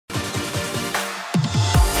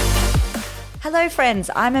Hello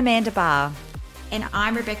friends, I'm Amanda Barr. And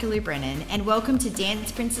I'm Rebecca Lou Brennan, and welcome to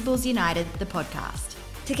Dance Principals United, the podcast.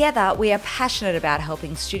 Together, we are passionate about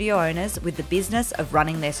helping studio owners with the business of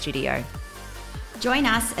running their studio. Join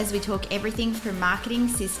us as we talk everything from marketing,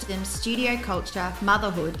 systems, studio culture,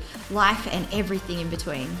 motherhood, life, and everything in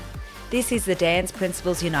between. This is the Dance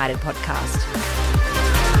Principals United podcast.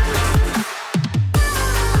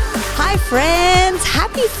 Hi friends,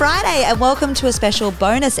 happy Friday and welcome to a special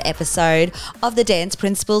bonus episode of the Dance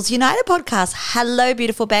Principals United podcast. Hello,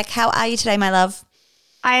 beautiful Beck. How are you today, my love?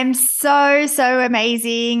 I am so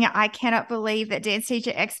amazing. I cannot believe that Dance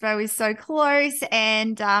Teacher Expo is so close,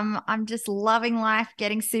 and I'm just loving life,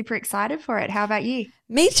 getting super excited for it. How about you?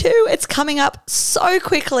 Me too. It's coming up so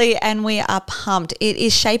quickly and we are pumped. It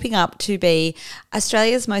is shaping up to be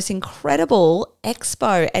Australia's most incredible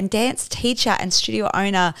expo and dance teacher and studio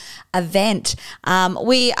owner event.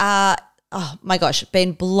 We are oh my gosh,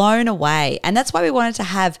 been blown away. And that's why we wanted to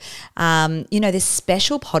have, this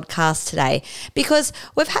special podcast today, because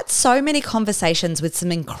we've had so many conversations with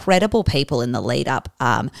some incredible people in the lead up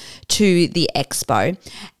to the expo.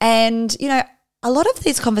 And, a lot of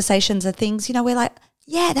these conversations are things, we're like,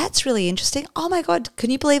 yeah, that's really interesting. Oh my God, can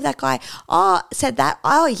you believe that guy? Oh, said that.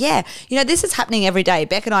 Oh yeah. This is happening every day.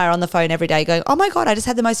 Beck and I are on the phone every day going, oh my God, I just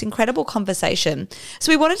had the most incredible conversation.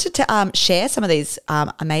 So we wanted to share some of these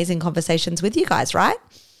amazing conversations with you guys, right?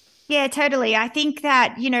 Yeah, totally. I think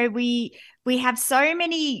that, we have so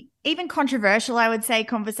many, even controversial, I would say,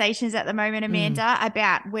 conversations at the moment, Amanda,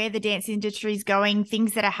 about where the dance industry is going,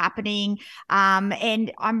 things that are happening.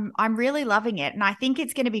 And I'm really loving it. And I think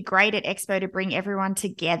it's going to be great at Expo to bring everyone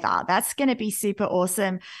together. That's going to be super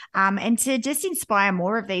awesome. And to just inspire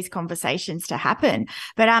more of these conversations to happen.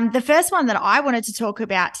 But the first one that I wanted to talk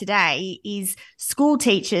about today is school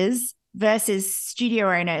teachers versus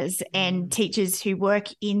studio owners and teachers who work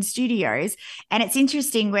in studios. And it's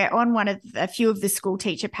interesting, we're on a few of the school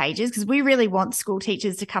teacher pages because we really want school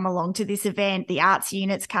teachers to come along to this event. The arts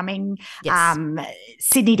unit's coming, yes.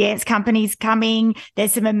 Sydney Dance Company's coming.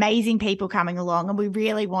 There's some amazing people coming along and we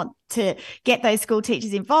really want to get those school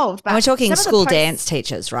teachers involved. But and we're talking school dance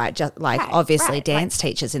teachers, right? Just like obviously dance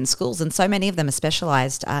teachers in schools, and so many of them are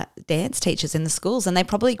specialised dance teachers in the schools, and they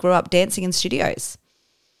probably grew up dancing in studios.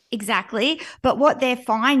 Exactly. But what they're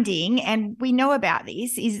finding, and we know about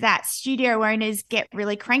this, is that studio owners get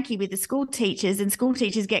really cranky with the school teachers and school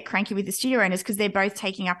teachers get cranky with the studio owners because they're both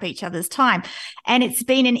taking up each other's time. And it's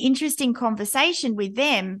been an interesting conversation with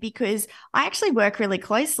them because I actually work really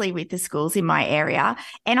closely with the schools in my area.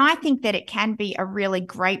 And I think that it can be a really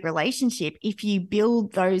great relationship if you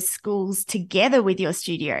build those schools together with your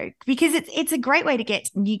studio, because it's a great way to get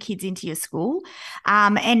new kids into your school.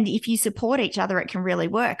 And if you support each other, it can really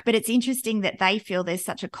work. But it's interesting that they feel there's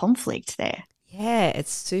such a conflict there. Yeah,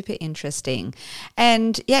 it's super interesting.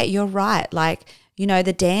 And yeah, you're right. Like,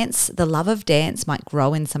 the love of dance might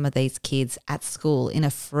grow in some of these kids at school in a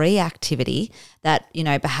free activity that,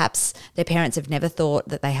 perhaps their parents have never thought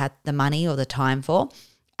that they had the money or the time for.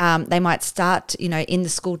 They might start, in the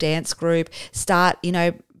school dance group,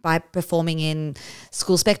 by performing in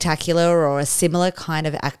School Spectacular or a similar kind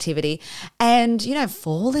of activity and,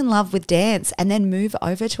 fall in love with dance and then move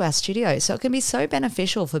over to our studio. So it can be so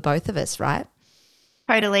beneficial for both of us, right?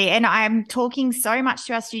 Totally. And I'm talking so much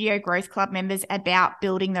to our Studio Growth Club members about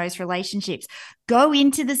building those relationships. Go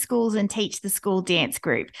into the schools and teach the school dance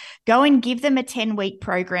group. Go and give them a 10-week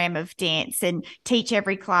program of dance and teach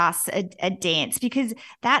every class a dance, because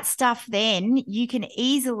that stuff then you can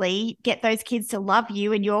easily get those kids to love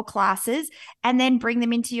you and your classes and then bring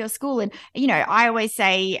them into your school. And, I always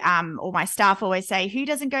say, or my staff always say, who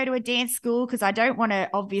doesn't go to a dance school? Because I don't want to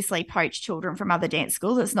obviously poach children from other dance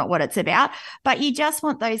schools. That's not what it's about. But you just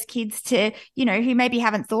want those kids to, who maybe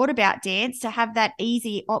haven't thought about dance, to have that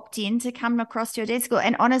easy opt-in to come across to your dance school.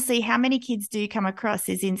 And honestly, how many kids do come across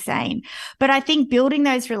is insane. But I think building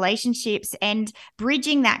those relationships and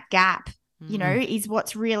bridging that gap, is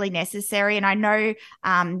what's really necessary. And I know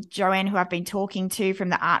Joanne, who I've been talking to from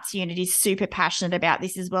the arts unit, is super passionate about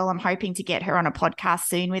this as well. I'm hoping to get her on a podcast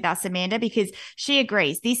soon with us, Amanda, because she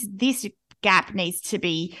agrees this gap needs to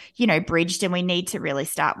be, bridged, and we need to really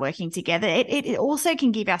start working together. It also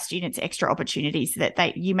can give our students extra opportunities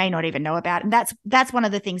that you may not even know about. And that's one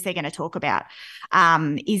of the things they're going to talk about,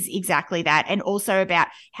 is exactly that. And also about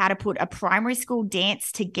how to put a primary school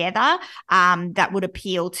dance together that would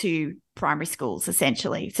appeal to primary schools,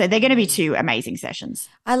 essentially. So they're going to be two amazing sessions.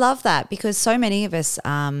 I love that, because so many of us,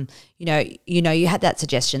 you had that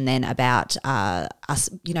suggestion then about us,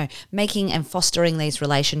 making and fostering these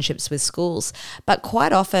relationships with schools. But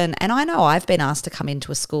quite often, and I know I've been asked to come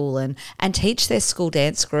into a school and teach their school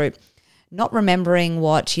dance group, not remembering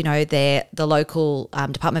what, the local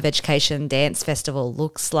Department of Education dance festival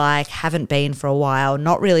looks like, haven't been for a while,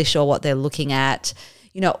 not really sure what they're looking at,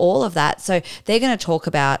 all of that. So they're going to talk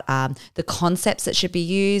about the concepts that should be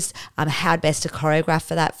used, how best to choreograph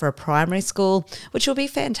for that for a primary school, which will be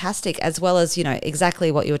fantastic, as well as,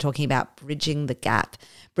 exactly what you were talking about, bridging the gap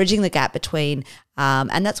between,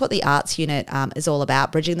 and that's what the arts unit is all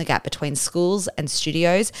about, bridging the gap between schools and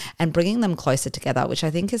studios and bringing them closer together, which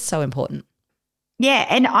I think is so important. Yeah,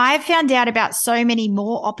 and I've found out about so many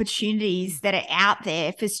more opportunities that are out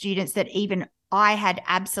there for students that even I had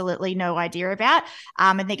absolutely no idea about.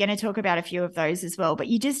 And they're going to talk about a few of those as well. But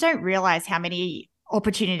you just don't realize how many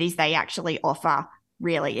opportunities they actually offer.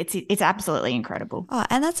 Really, it's absolutely incredible. Oh,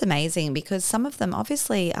 and that's amazing, because some of them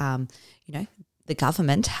obviously, the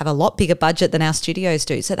government have a lot bigger budget than our studios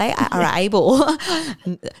do. So they are able,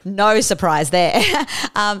 no surprise there,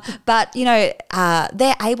 but,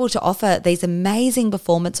 they're able to offer these amazing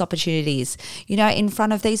performance opportunities, in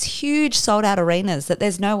front of these huge sold out arenas that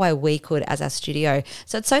there's no way we could as our studio.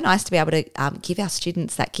 So it's so nice to be able to give our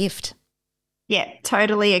students that gift. Yeah,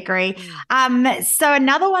 totally agree. So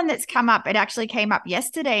another one that's come up, it actually came up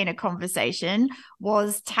yesterday in a conversation,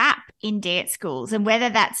 was tap in dance schools, and whether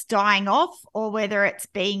that's dying off or whether it's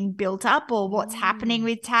being built up, or what's happening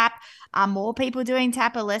with tap. Are more people doing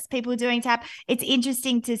tap or less people doing tap? It's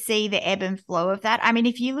interesting to see the ebb and flow of that. I mean,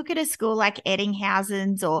 if you look at a school like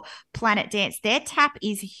Eddinghausen's or Planet Dance, their tap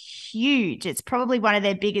is huge. It's probably one of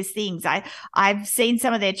their biggest things. I've seen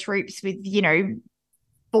some of their troops with,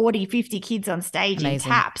 40, 50 kids on stage in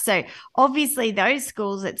tap. So obviously those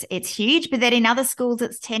schools, it's huge, but then in other schools,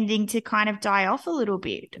 it's tending to kind of die off a little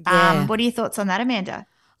bit. Yeah. What are your thoughts on that, Amanda?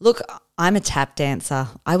 Look, I'm a tap dancer.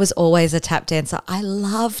 I was always a tap dancer. I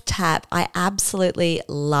love tap. I absolutely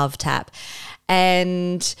love tap.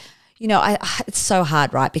 And it's so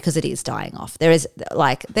hard, right? Because it is dying off. There's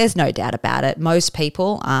no doubt about it. Most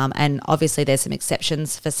people, and obviously there's some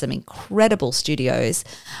exceptions for some incredible studios,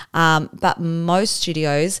 but most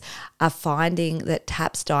studios are finding that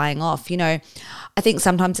tap's dying off. I think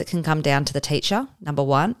sometimes it can come down to the teacher, number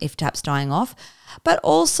one, if tap's dying off. But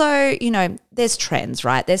also, there's trends,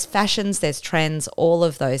 right? There's fashions, there's trends, all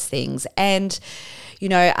of those things. And,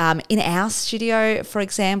 in our studio, for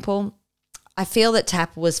example, I feel that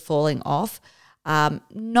tap was falling off,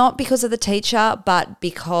 not because of the teacher, but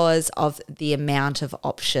because of the amount of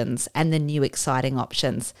options and the new exciting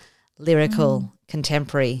options: lyrical,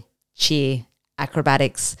 contemporary, cheer,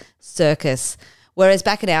 acrobatics, circus. Whereas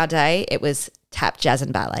back in our day, it was tap, jazz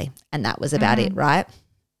and ballet, and that was about it, right?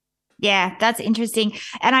 Yeah, that's interesting.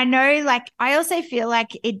 And I know, I also feel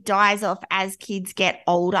like it dies off as kids get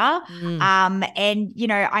older. And,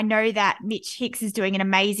 I know that Mitch Hicks is doing an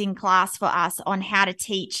amazing class for us on how to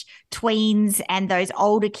teach tweens and those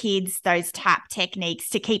older kids those tap techniques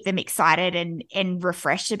to keep them excited and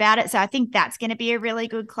refreshed about it. So I think that's going to be a really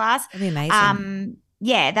good class. That'd be amazing.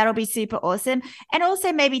 Yeah, that'll be super awesome. And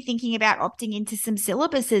also maybe thinking about opting into some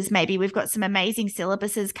syllabuses. Maybe we've got some amazing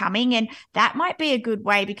syllabuses coming, and that might be a good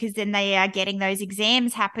way, because then they are getting those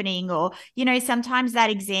exams happening, or, sometimes that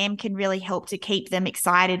exam can really help to keep them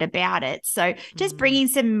excited about it. So just bringing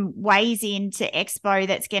some ways into Expo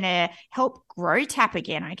that's going to help grow tap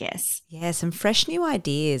again, I guess. Yeah, some fresh new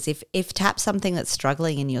ideas. If tap's something that's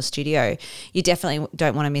struggling in your studio, you definitely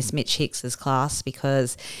don't want to miss Mitch Hicks's class,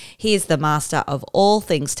 because he is the master of all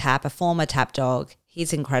things tap, a former tap dog.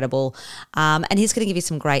 He's incredible. And he's going to give you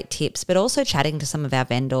some great tips, but also chatting to some of our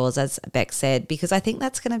vendors, as Beck said, because I think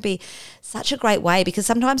that's going to be such a great way, because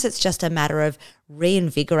sometimes it's just a matter of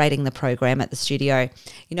reinvigorating the program at the studio,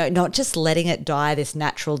 not just letting it die this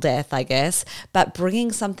natural death, I guess, but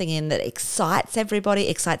bringing something in that excites everybody,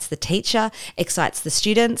 excites the teacher, excites the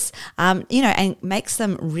students, and makes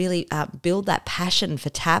them really build that passion for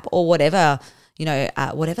tap or whatever,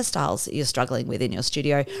 whatever styles you're struggling with in your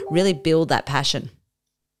studio, really build that passion.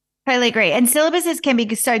 Totally agree. And syllabuses can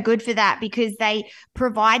be so good for that, because they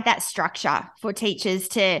provide that structure for teachers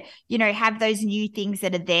to, have those new things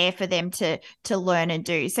that are there for them to learn and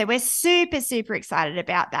do. So we're super, super excited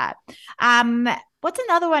about that. What's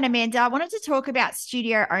another one, Amanda? I wanted to talk about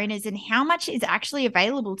studio owners and how much is actually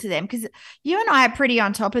available to them, because you and I are pretty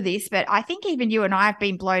on top of this, but I think even you and I have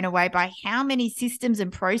been blown away by how many systems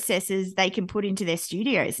and processes they can put into their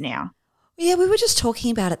studios now. Yeah, we were just talking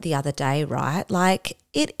about it the other day, right?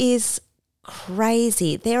 It is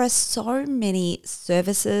crazy. There are so many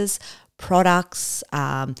services, products,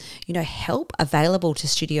 help available to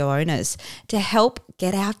studio owners to help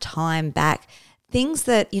get our time back. Things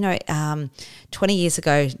that, 20 years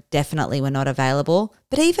ago definitely were not available,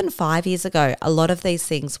 but even 5 years ago, a lot of these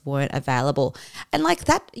things weren't available. And like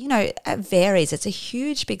that, it varies. It's a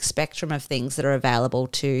huge big spectrum of things that are available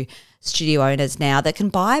to studio owners now that can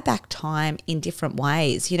buy back time in different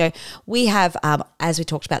ways. We have, as we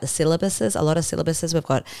talked about the syllabuses, a lot of syllabuses, we've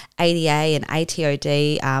got ADA and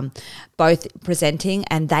ATOD both presenting,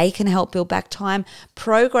 and they can help build back time.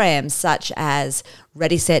 Programs such as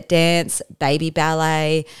Ready, Set, Dance, Baby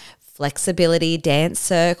Ballet, Flexibility, Dance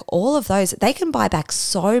Circ, all of those, they can buy back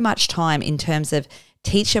so much time in terms of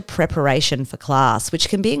teacher preparation for class, which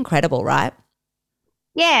can be incredible, right?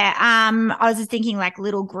 Yeah, I was just thinking like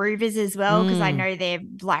Little Groovers as well, because I know they're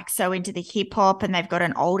like so into the hip hop and they've got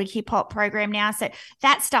an older hip hop program now. So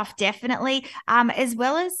that stuff definitely, as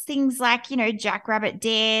well as things like, Jackrabbit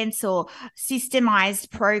Dance or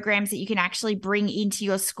systemized programs that you can actually bring into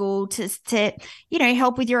your school to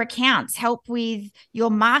help with your accounts, help with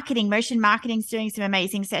your marketing. Motion Marketing's doing some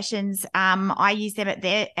amazing sessions. I use them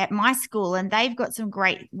at my school, and they've got some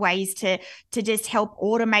great ways to just help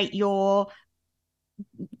automate your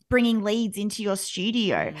bringing leads into your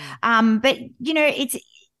studio. But it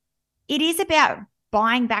is about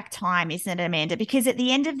buying back time, isn't it, Amanda? Because at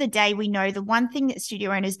the end of the day, we know the one thing that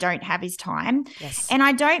studio owners don't have is time. Yes. And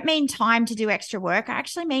I don't mean time to do extra work. I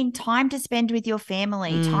actually mean time to spend with your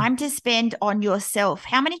family, time to spend on yourself.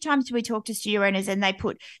 How many times do we talk to studio owners and they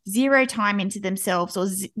put zero time into themselves, or,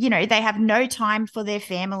 they have no time for their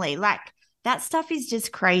family? Like, that stuff is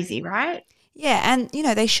just crazy, right? Yeah. And,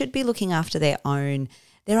 they should be looking after their own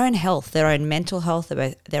health, their own mental health,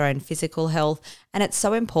 their own physical health. And it's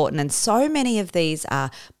so important. And so many of these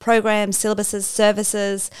programs, syllabuses,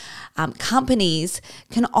 services, companies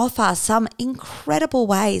can offer some incredible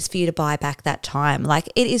ways for you to buy back that time. Like,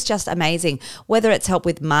 it is just amazing, whether it's help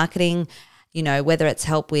with marketing, whether it's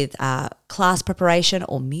help with class preparation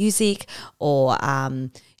or music or,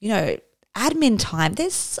 admin time.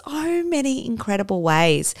 There's so many incredible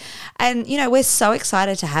ways. And, we're so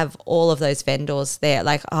excited to have all of those vendors there.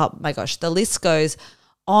 Like, oh my gosh, the list goes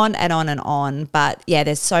on and on and on. But yeah,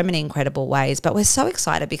 there's so many incredible ways. But we're so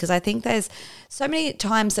excited because I think there's so many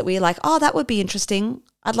times that we're like, oh, that would be interesting.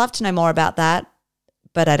 I'd love to know more about that.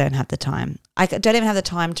 But I don't have the time. I don't even have the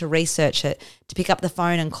time to research it, to pick up the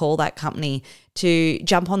phone and call that company, to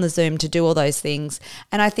jump on the Zoom, to do all those things.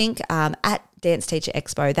 And I think at Dance Teacher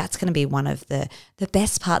Expo, that's going to be one of the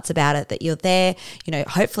best parts about it, that you're there,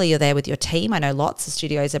 hopefully you're there with your team. I know lots of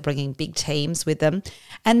studios are bringing big teams with them,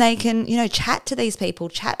 and they can, chat to these people,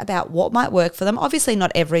 chat about what might work for them. Obviously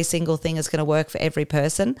not every single thing is going to work for every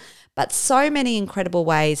person, but so many incredible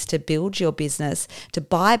ways to build your business, to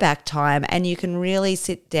buy back time, and you can really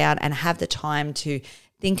sit down and have the time to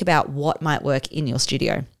think about what might work in your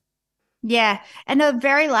studio. Yeah. And the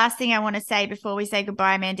very last thing I want to say before we say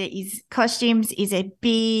goodbye, Amanda, is costumes is a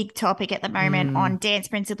big topic at the moment on Dance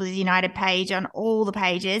Principles United page, on all the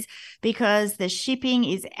pages, because the shipping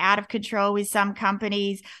is out of control with some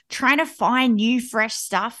companies. Trying to find new, fresh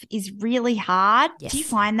stuff is really hard. Yes. Do you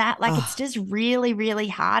find that? Like, it's just really, really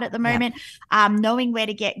hard at the moment. Knowing where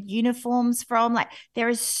to get uniforms from. Like, there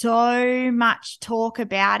is so much talk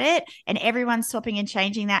about it, and everyone's swapping and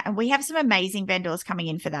changing that. And we have some amazing vendors coming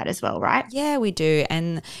in for that as well, right? Yeah, we do.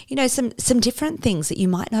 And, some different things that you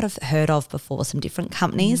might not have heard of before, some different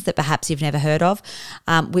companies that perhaps you've never heard of,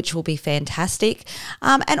 which will be fantastic.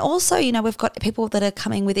 And also, we've got people that are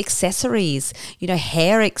coming with accessories,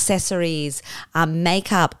 hair accessories,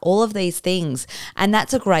 makeup, all of these things. And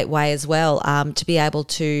that's a great way as well to be able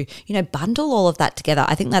to, bundle all of that together.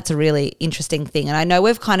 I think that's a really interesting thing. And I know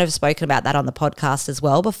we've kind of spoken about that on the podcast as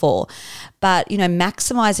well before, but,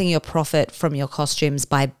 maximizing your profit from your costumes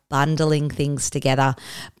by bundling things together,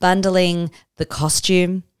 bundling the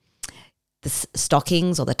costume, the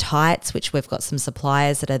stockings or the tights, which we've got some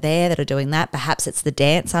suppliers that are there that are doing that. Perhaps it's the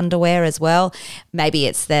dance underwear as well. Maybe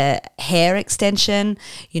it's the hair extension,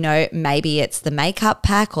 maybe it's the makeup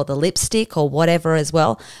pack or the lipstick or whatever as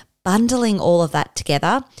well. Bundling all of that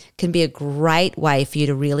together can be a great way for you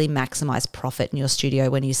to really maximize profit in your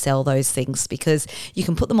studio when you sell those things, because you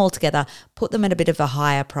can put them all together, put them at a bit of a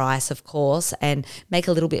higher price, of course, and make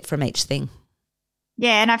a little bit from each thing.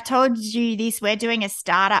 Yeah, and I've told you this, we're doing a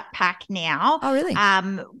startup pack now. Oh, really?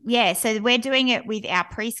 Yeah, so we're doing it with our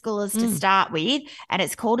preschoolers to start with, and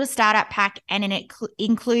it's called a startup pack, and it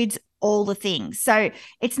includes all the things. So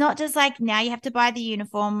it's not just like now you have to buy the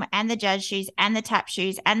uniform and the judge shoes and the tap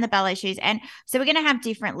shoes and the ballet shoes. And so we're going to have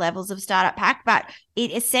different levels of startup pack, but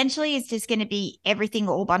it essentially is just going to be everything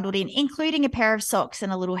all bundled in, including a pair of socks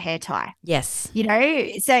and a little hair tie. Yes.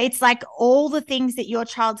 So it's like all the things that your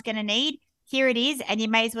child's going to need here it is, and you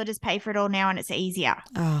may as well just pay for it all now and it's easier.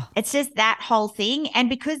 Oh. It's just that whole thing. And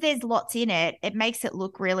because there's lots in it, it makes it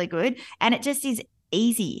look really good. And it just is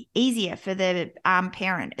easier for the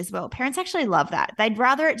parent as well. Parents actually love that. They'd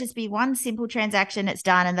rather it just be one simple transaction, it's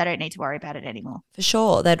done, and they don't need to worry about it anymore. For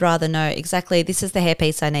sure. They'd rather know exactly, this is the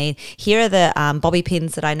hairpiece I need. Here are the bobby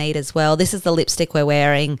pins that I need as well. This is the lipstick we're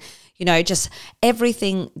wearing. Just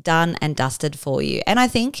everything done and dusted for you. And I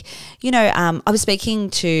think, I was speaking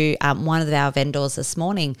to one of our vendors this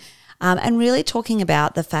morning and really talking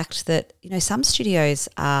about the fact that, some studios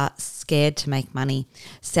are scared to make money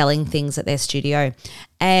selling things at their studio.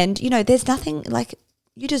 And, there's nothing like,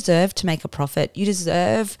 you deserve to make a profit.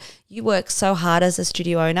 You work so hard as a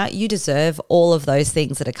studio owner. You deserve all of those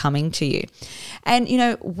things that are coming to you. And,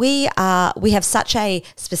 we have such a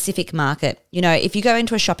specific market. If you go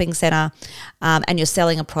into a shopping center and you're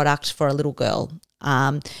selling a product for a little girl,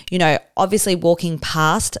 obviously walking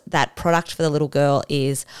past that product for the little girl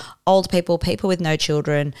is old people, people with no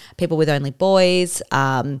children, people with only boys.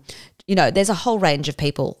 There's a whole range of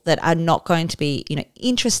people that are not going to be,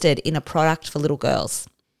 interested in a product for little girls.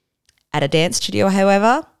 At a dance studio,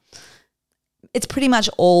 however, it's pretty much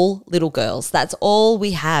all little girls. That's all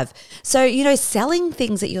we have. So, selling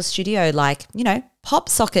things at your studio like, pop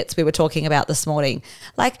sockets we were talking about this morning.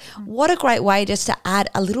 Like, what a great way just to add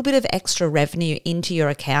a little bit of extra revenue into your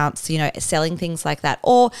accounts, selling things like that.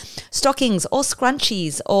 Or stockings or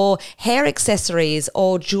scrunchies or hair accessories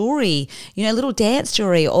or jewelry, little dance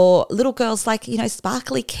jewelry, or little girls like,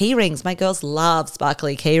 sparkly key rings. My girls love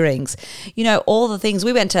sparkly key rings. All the things.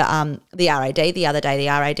 We went to the RAD the other day, the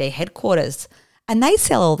RAD headquarters, and they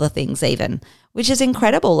sell all the things even, which is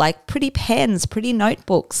incredible, like pretty pens, pretty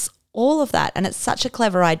notebooks, all of that. And it's such a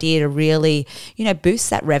clever idea to really, boost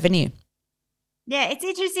that revenue. Yeah, it's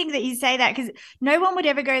interesting that you say that, because no one would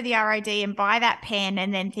ever go to the RAD and buy that pen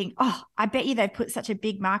and then think, oh, I bet you they've put such a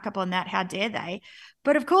big markup on that. How dare they?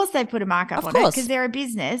 But of course they put a markup on it because they're a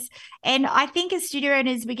business. And I think as studio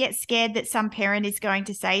owners, we get scared that some parent is going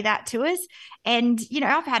to say that to us. And,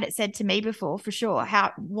 I've had it said to me before, for sure,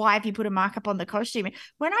 why have you put a markup on the costume?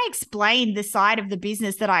 When I explain the side of the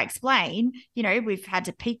business that I explain, we've had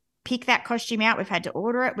to pick that costume out. We've had to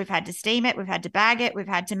order it. We've had to steam it. We've had to bag it. We've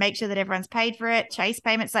had to make sure that everyone's paid for it, chase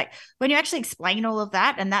payments. Like, when you actually explain all of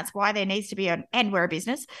that, and that's why there needs to be and we're a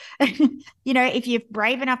business, if you're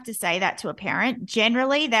brave enough to say that to a parent,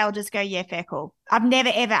 generally they'll just go, yeah, fair call. I've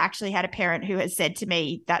never, ever actually had a parent who has said to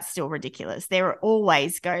me, that's still ridiculous. They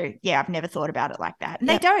always go, yeah, I've never thought about it like that. And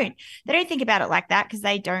They don't think about it like that because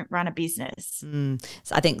they don't run a business.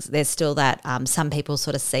 So I think there's still that some people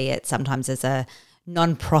sort of see it sometimes as a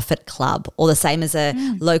non-profit club, or the same as a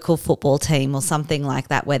local football team or something like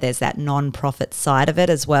that, where there's that non-profit side of it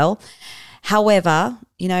as well. However,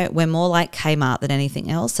 we're more like Kmart than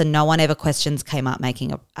anything else, and no one ever questions Kmart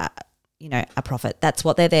making a profit. That's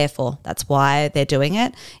what they're there for. That's why they're doing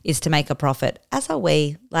it, is to make a profit, as are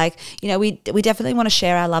we. Like, we definitely want to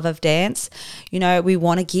share our love of dance. We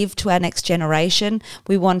want to give to our next generation.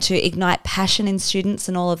 We want to ignite passion in students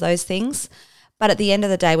and all of those things. But at the end of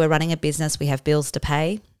the day, we're running a business. We have bills to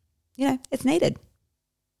pay. It's needed.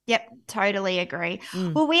 Yep, totally agree.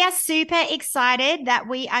 Well, we are super excited that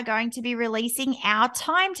we are going to be releasing our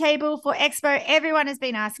timetable for Expo. Everyone has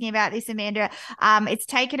been asking about this, Amanda. It's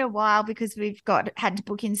taken a while because we've had to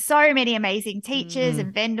book in so many amazing teachers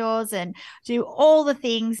and vendors and do all the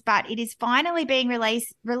things, but it is finally being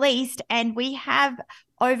released, and we have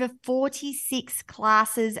over 46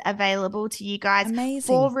 classes available to you guys. Amazing.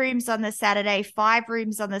 4 rooms on the Saturday, 5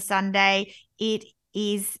 rooms on the Sunday. It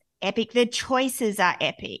is epic. The choices are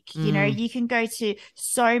epic. You can go to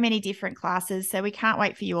so many different classes. So we can't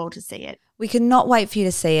wait for you all to see it. We cannot wait for you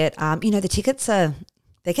to see it. The tickets they're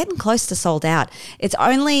getting close to sold out. It's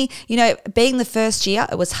only, being the first year,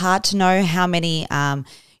 it was hard to know how many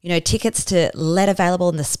tickets to let available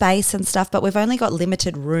in the space and stuff, but we've only got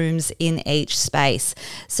limited rooms in each space.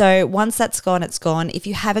 So once that's gone, it's gone. If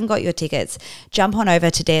you haven't got your tickets, jump on over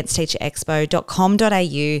to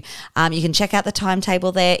danceteacherexpo.com.au. You can check out the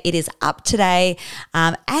timetable there. It is up today,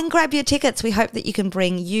 and grab your tickets. We hope that you can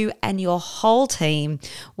bring you and your whole team.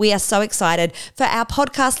 We are so excited. For our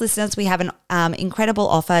podcast listeners, we have an incredible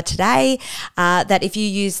offer today that if you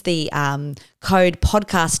use the code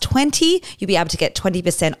podcast20, you'll be able to get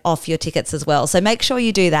 20% off your tickets as well. So make sure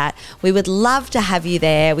you do that. We would love to have you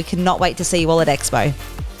there. We cannot wait to see you all at Expo.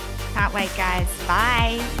 Can't wait, guys.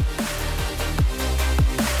 Bye.